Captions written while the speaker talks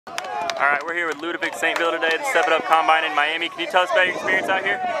All right, we're here with Ludovic Saintvil today, the Step It Up Combine in Miami. Can you tell us about your experience out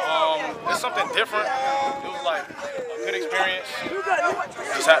here? It's something different. It was like a good experience.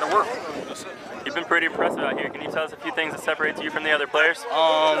 Just had to work. That's it. You've been pretty impressive out here. Can you tell us a few things that separates you from the other players?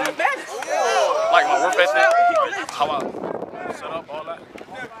 Like my work ethic, how I set up, all that.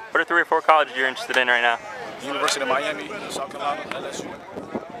 What are 3 or 4 colleges you're interested in right now? University of Miami, South Carolina, LSU.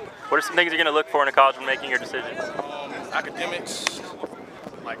 What are some things you're going to look for in a college when making your decisions? Academics,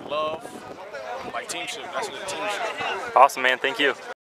 like love, like teamship. That's what teamship. Awesome, man. Thank you.